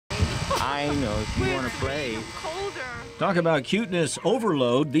I know, if you want to play. Talk about cuteness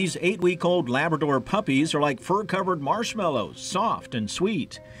overload. These 8-week-old Labrador puppies are like fur-covered marshmallows, soft and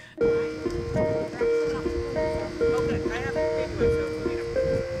sweet.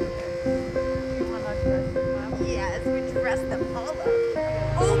 Yes, we dressed them all up.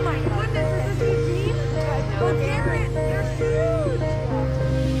 Oh my goodness, is this Eugene? Look at it, they're huge.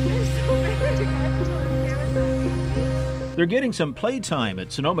 They're so big. They're getting some playtime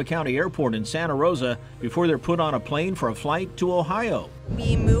at Sonoma County Airport in Santa Rosa before they're put on a plane for a flight to Ohio.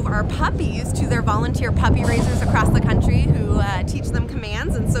 We move our puppies to their volunteer puppy raisers across the country who teach them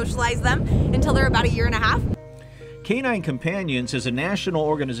commands and socialize them until they're about 1.5 years. Canine Companions is a national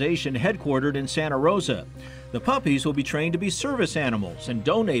organization headquartered in Santa Rosa. The puppies will be trained to be service animals and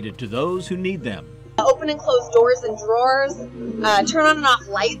donated to those who need them. Open and close doors and drawers, turn on and off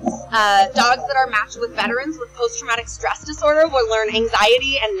lights. Dogs that are matched with veterans with post-traumatic stress disorder will learn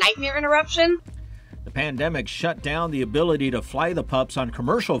anxiety and nightmare interruption. The pandemic shut down the ability to fly the pups on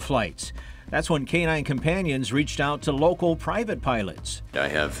commercial flights. That's when Canine Companions reached out to local private pilots. I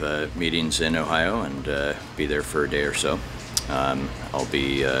have meetings in Ohio and be there for a day or so. I'll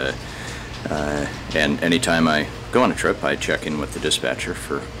be, and anytime I go on a trip, I check in with the dispatcher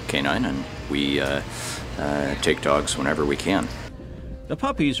for Canine, and we take dogs whenever we can. The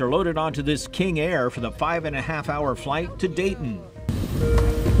puppies are loaded onto this King Air for the 5.5-hour flight to Dayton.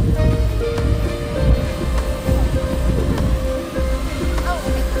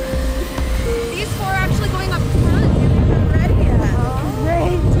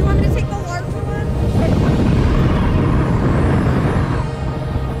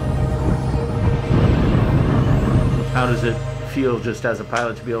 How does it feel just as a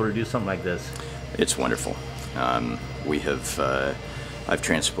pilot to be able to do something like this? It's wonderful. We have, I've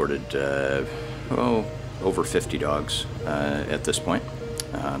transported over 50 dogs at this point,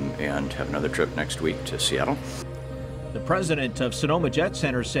 and have another trip next week to Seattle. The president of Sonoma Jet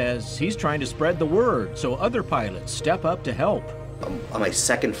Center says he's trying to spread the word so other pilots step up to help. On my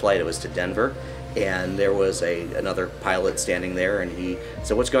second flight, it was to Denver, and there was another pilot standing there, and he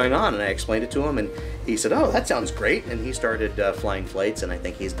said, "What's going on?" And I explained it to him, and he said, "Oh, that sounds great." And he started flying flights, and I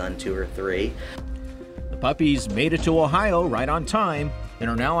think he's done 2 or 3. The puppies made it to Ohio right on time and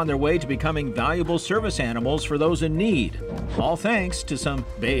are now on their way to becoming valuable service animals for those in need, all thanks to some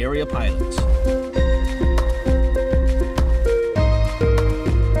Bay Area pilots.